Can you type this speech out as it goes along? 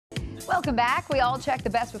Welcome back. We all check the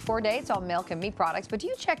best before dates on milk and meat products, but do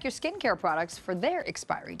you check your skincare products for their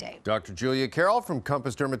expiry date? Dr. Julia Carroll from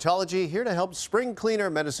Compass Dermatology here to help spring clean our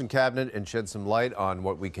medicine cabinet and shed some light on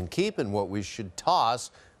what we can keep and what we should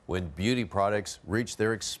toss when beauty products reach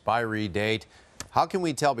their expiry date. How can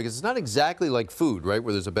we tell? Because it's not exactly like food, right,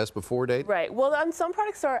 where there's a best before date? Right. Well, on some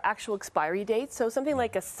products are actual expiry dates. So something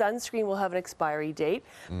like a sunscreen will have an expiry date.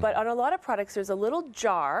 But on a lot of products, there's a little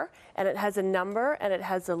jar, and it has a number, and it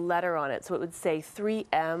has a letter on it. So it would say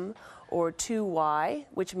 3M or 2Y,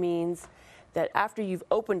 which means that after you've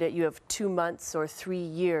opened it, you have 2 months or 3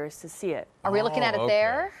 years to see it. Are we looking at it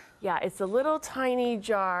there? Yeah, it's a little tiny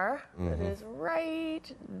jar that is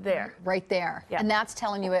right there. Right there. Yeah. And that's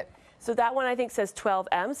telling you it. So that one I think says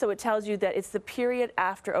 12M, so it tells you that it's the period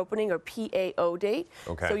after opening, or PAO date.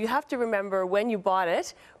 Okay. So you have to remember when you bought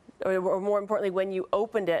it, or more importantly, when you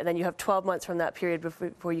opened it, and then you have 12 months from that period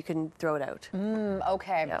before you can throw it out.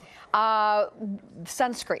 Okay. Yeah.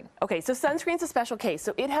 Sunscreen. Okay, so sunscreen's a special case.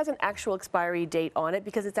 So it has an actual expiry date on it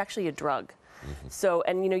because it's actually a drug. So,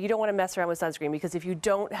 and you don't want to mess around with sunscreen, because if you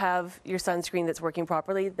don't have your sunscreen that's working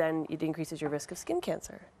properly, then it increases your risk of skin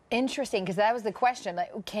cancer. Interesting, because that was the question.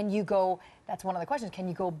 Like, can you go, that's one of the questions, can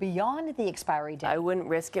you go beyond the expiry date? I wouldn't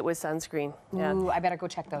risk it with sunscreen. Yeah. Ooh, I better go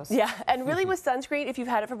check those. Yeah, and really with sunscreen, if you've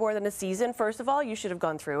had it for more than a season, first of all, you should have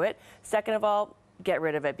gone through it. Second of all, get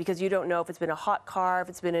rid of it, because you don't know if it's been a hot car, if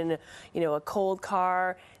it's been in a cold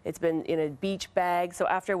car, it's been in a beach bag. So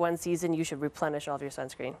after one season, you should replenish all of your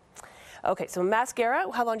sunscreen. Okay, so mascara,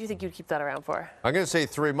 how long do you think you'd keep that around for? I'm going to say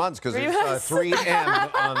 3 months because there's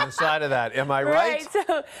 3M on the side of that. Am I right? Right,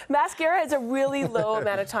 so mascara is a really low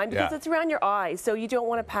amount of time because it's around your eyes. So you don't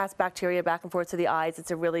want to pass bacteria back and forth to the eyes.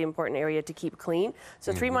 It's a really important area to keep clean.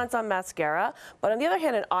 So 3 months on mascara. But on the other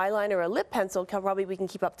hand, an eyeliner or a lip pencil we can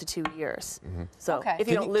keep up to 2 years. So if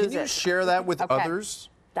you don't lose it. Can you share that with others?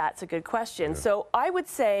 That's a good question. So I would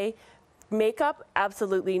say makeup,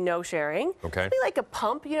 absolutely no sharing. Okay. Something like a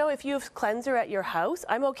pump, if you have cleanser at your house,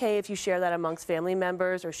 I'm okay if you share that amongst family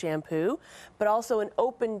members, or shampoo. But also an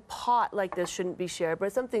open pot like this shouldn't be shared,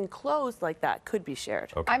 but something closed like that could be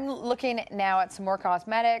shared. Okay. I'm looking now at some more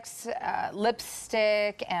cosmetics,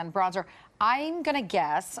 lipstick and bronzer. I'm going to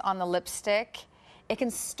guess on the lipstick, it can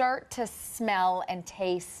start to smell and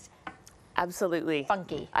taste Absolutely.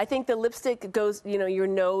 funky. I think the lipstick goes, your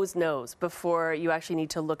nose knows before you actually need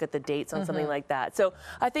to look at the dates on something like that. So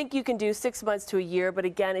I think you can do 6 months to a year, but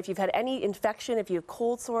again, if you've had any infection, if you have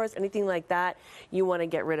cold sores, anything like that, you want to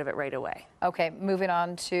get rid of it right away. Okay, moving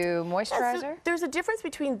on to moisturizer. So there's a difference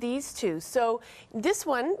between these two. So this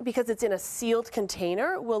one, because it's in a sealed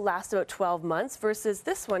container, will last about 12 months versus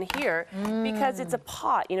this one here, because it's a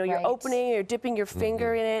pot. You're opening, you're dipping your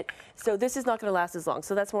finger in it. So this is not going to last as long.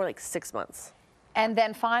 So that's more like 6 months. And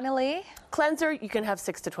then finally, cleanser, you can have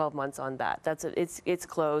 6 to 12 months on that. It's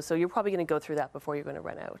closed, so you're probably going to go through that before you're going to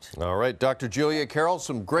run out. All right, Dr. Julia Carroll,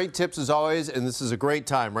 some great tips as always, and this is a great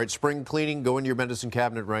time, right? Spring cleaning, go into your medicine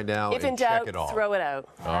cabinet right now If and in doubt, check it all. throw it out.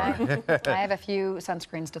 All right. I have a few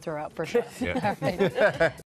sunscreens to throw out for sure. Yeah. All right.